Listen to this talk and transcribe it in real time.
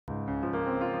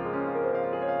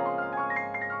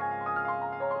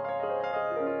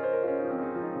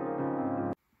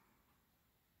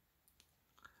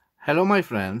Hello, my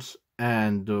friends,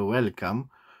 and welcome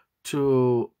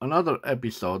to another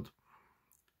episode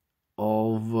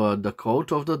of the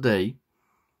quote of the day.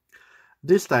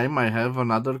 This time, I have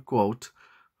another quote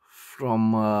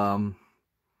from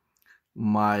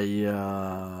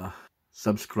my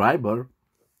subscriber,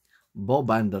 Bob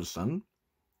Anderson,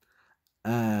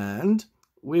 and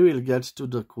we will get to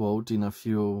the quote in a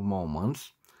few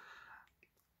moments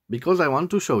because I want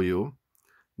to show you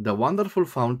the wonderful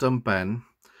fountain pen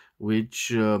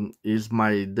which is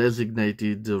my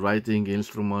designated writing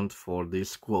instrument for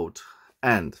this quote.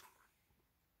 And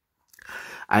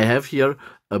I have here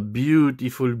a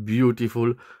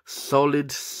beautiful,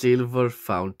 solid silver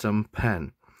fountain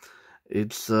pen.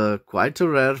 It's quite a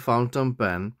rare fountain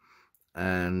pen,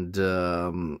 and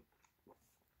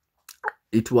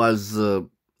it was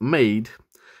made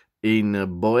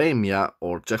in Bohemia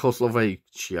or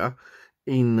Czechoslovakia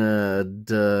in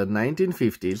the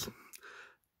 1950s.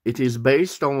 It is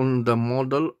based on the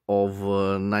model of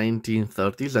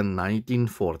 1930s and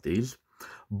 1940s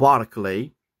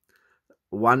Barclay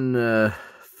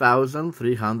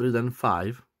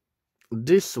 1305.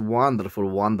 This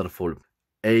wonderful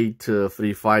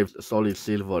 835 solid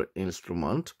silver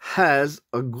instrument has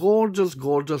a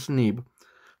gorgeous nib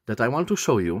that I want to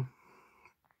show you.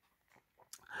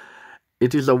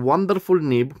 It is a wonderful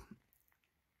nib.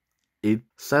 It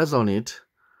says on it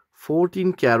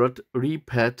 14 karat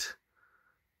repat.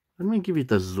 Let me give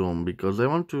it a zoom because I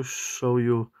want to show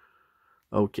you.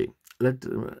 Okay, let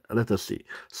us see.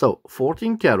 So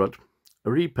 14 karat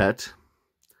repat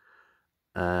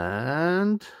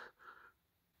and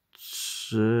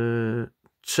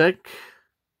check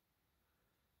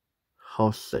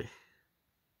Jose.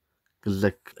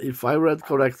 If I read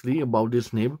correctly about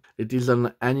this nib, it is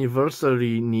an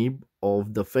anniversary nib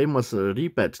of the famous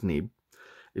repat nib.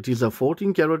 It is a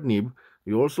 14 karat nib.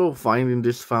 You also find in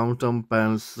this fountain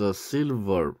pens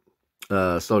silver,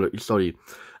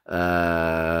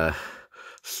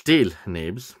 steel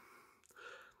nibs.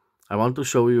 I want to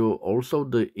show you also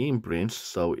the imprints.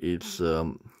 So it's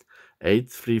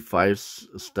 835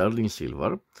 sterling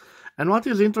silver. And what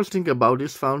is interesting about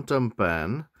this fountain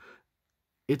pen,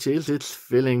 it is its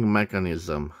filling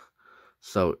mechanism.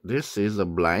 So this is a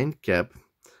blind cap,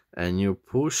 and you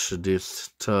push this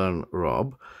turn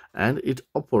knob and it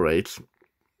operates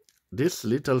this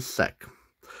little sack.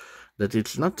 That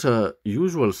it's not a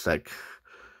usual sack,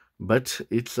 but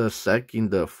it's a sack in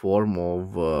the form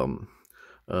of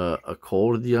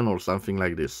accordion or something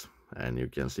like this. And you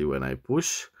can see when I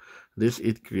push this,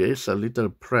 it creates a little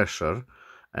pressure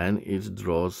and it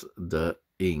draws the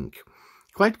ink.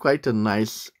 Quite a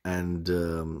nice and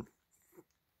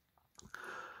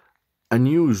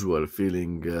unusual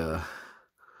feeling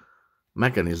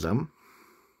mechanism.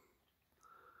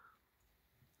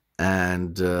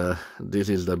 And this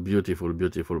is the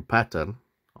beautiful pattern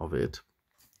of it.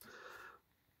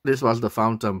 This was the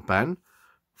fountain pen.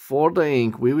 For the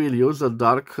ink, we will use a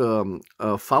dark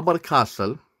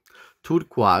Faber-Castell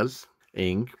turquoise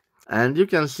ink. And you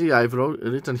can see I've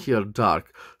written here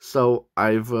dark. So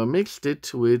I've mixed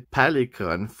it with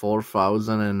Pelikan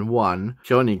 4001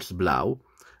 Königsblau.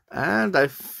 And I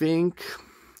think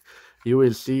you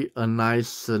will see a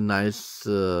nice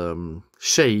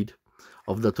shade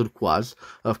of the turquoise.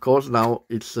 Of course, now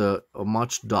it's a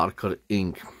much darker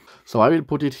ink. So I will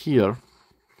put it here.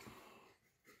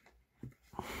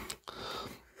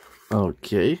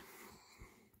 Okay.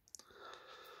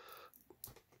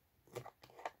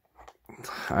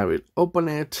 I will open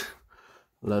it.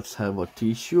 Let's have a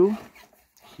tissue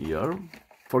here.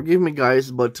 Forgive me,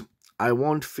 guys, but I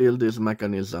won't feel this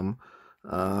mechanism.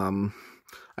 I'm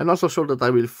not so sure that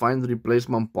I will find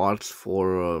replacement parts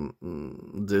for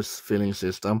this filling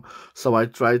system. So I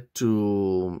tried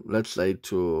to, let's say,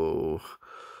 to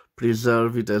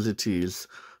preserve it as it is.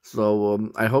 So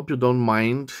I hope you don't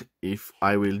mind if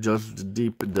I will just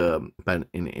dip the pen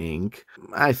in ink.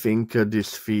 I think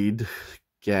this feed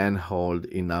can hold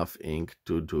enough ink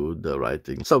to do the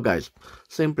writing. So guys,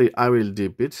 simply I will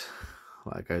dip it,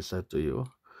 like I said to you.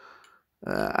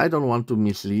 I don't want to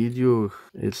mislead you.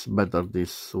 It's better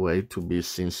this way, to be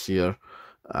sincere.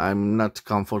 I'm not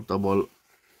comfortable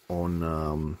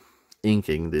on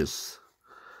inking this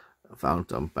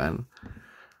fountain pen.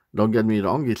 Don't get me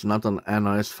wrong, it's not an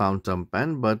NOS fountain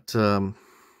pen, but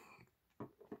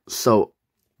so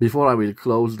before I will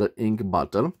close the ink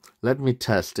bottle, let me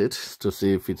test it to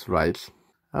see if it's right.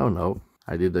 Oh no,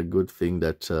 I did a good thing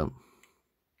that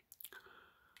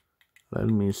let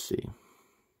me see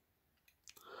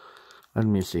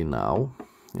now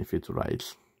if it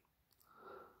writes.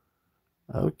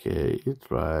 Okay, it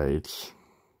writes.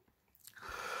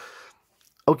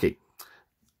 Okay,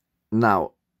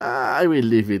 now I will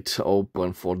leave it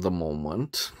open for the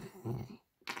moment.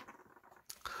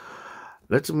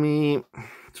 Let me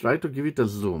try to give it a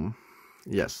zoom.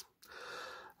 Yes.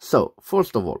 So,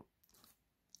 first of all,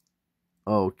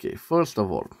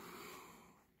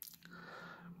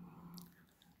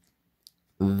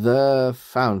 the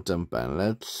fountain pen.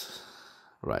 Let's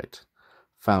write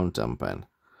fountain pen.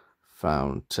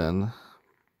 Fountain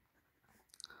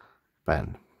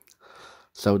pen.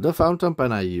 So the fountain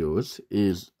pen I use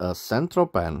is a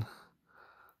CENTROPEN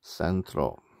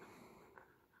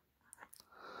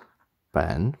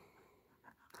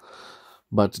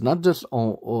but not just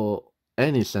on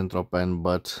any CENTROPEN,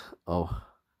 but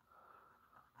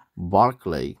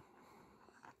Barclay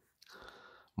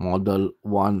model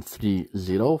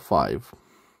 1305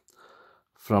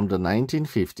 from the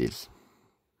 1950s.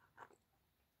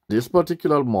 This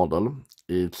particular model,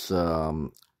 it's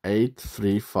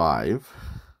 835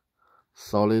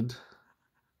 solid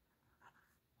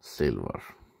silver.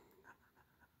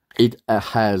 It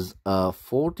has a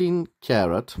 14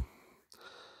 karat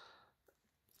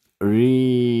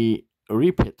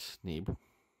repeat nib.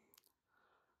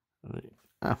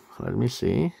 Let me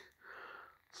see.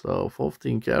 So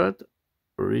 14 karat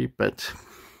repeat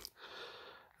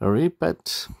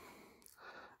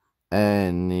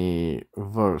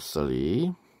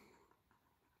anniversary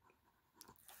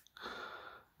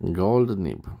gold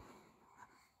nib.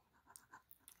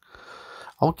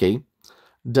 Okay,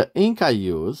 the ink I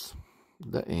use,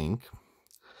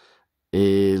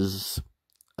 is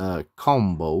a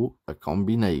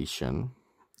combination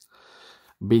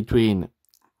between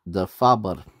the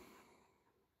Faber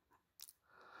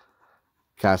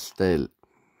Castell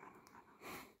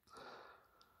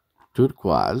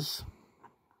turquoise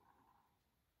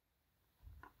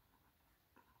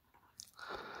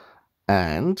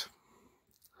and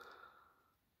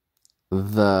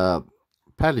the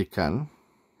Pelican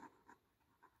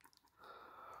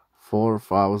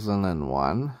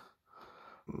 4001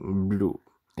 blue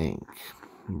ink.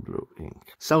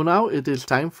 So now it is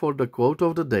time for the quote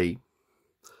of the day,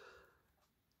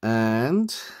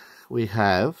 and we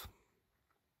have,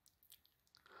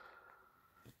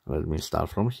 let me start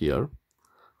from here.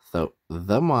 So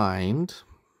the mind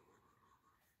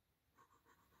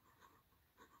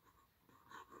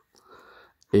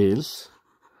is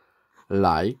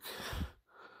like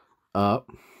a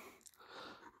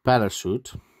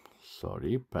parachute.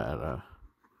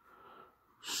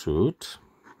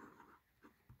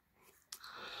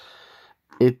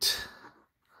 It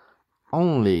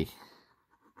only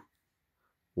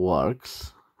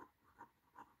works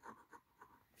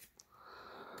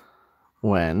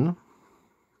when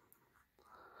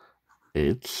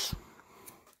it's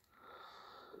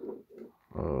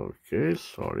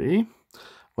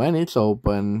when it's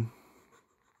open.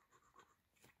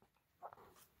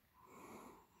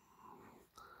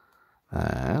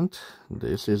 And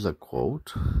this is a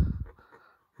quote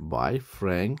by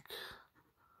Frank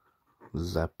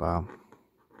Zappa,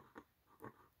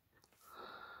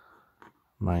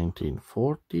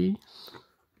 1940,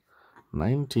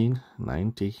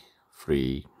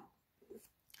 1993.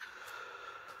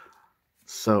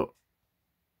 So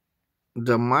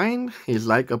the mind is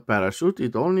like a parachute.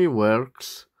 It only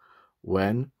works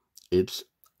when it's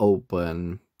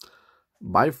open,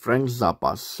 by Frank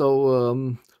Zappa.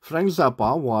 So Frank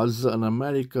Zappa was an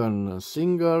American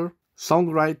singer,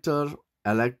 songwriter,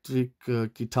 electric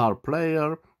guitar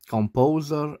player,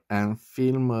 composer, and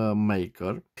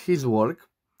filmmaker. His work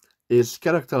is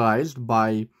characterized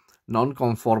by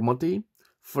nonconformity,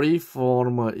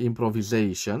 free-form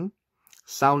improvisation,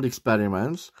 sound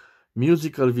experiments,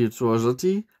 musical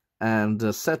virtuosity,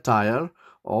 and satire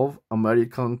of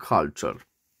American culture.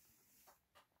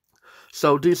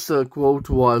 So this quote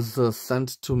was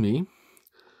sent to me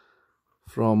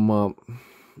from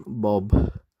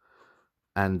Bob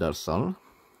Anderson,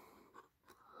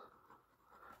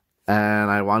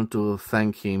 and I want to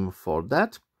thank him for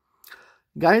that.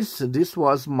 Guys, this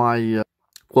was my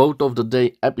quote of the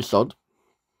day episode.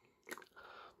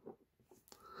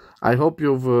 I hope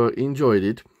you've enjoyed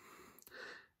it.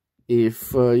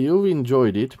 If you've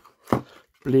enjoyed it,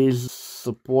 please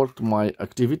support my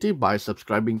activity by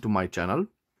subscribing to my channel.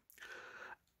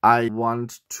 I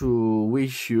want to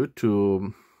wish you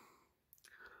to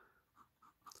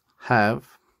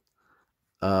have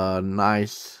a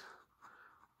nice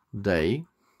day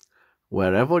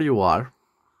wherever you are.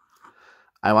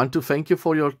 I want to thank you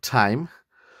for your time.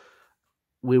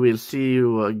 We will see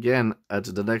you again at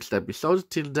the next episode.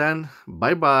 Till then,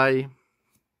 bye bye.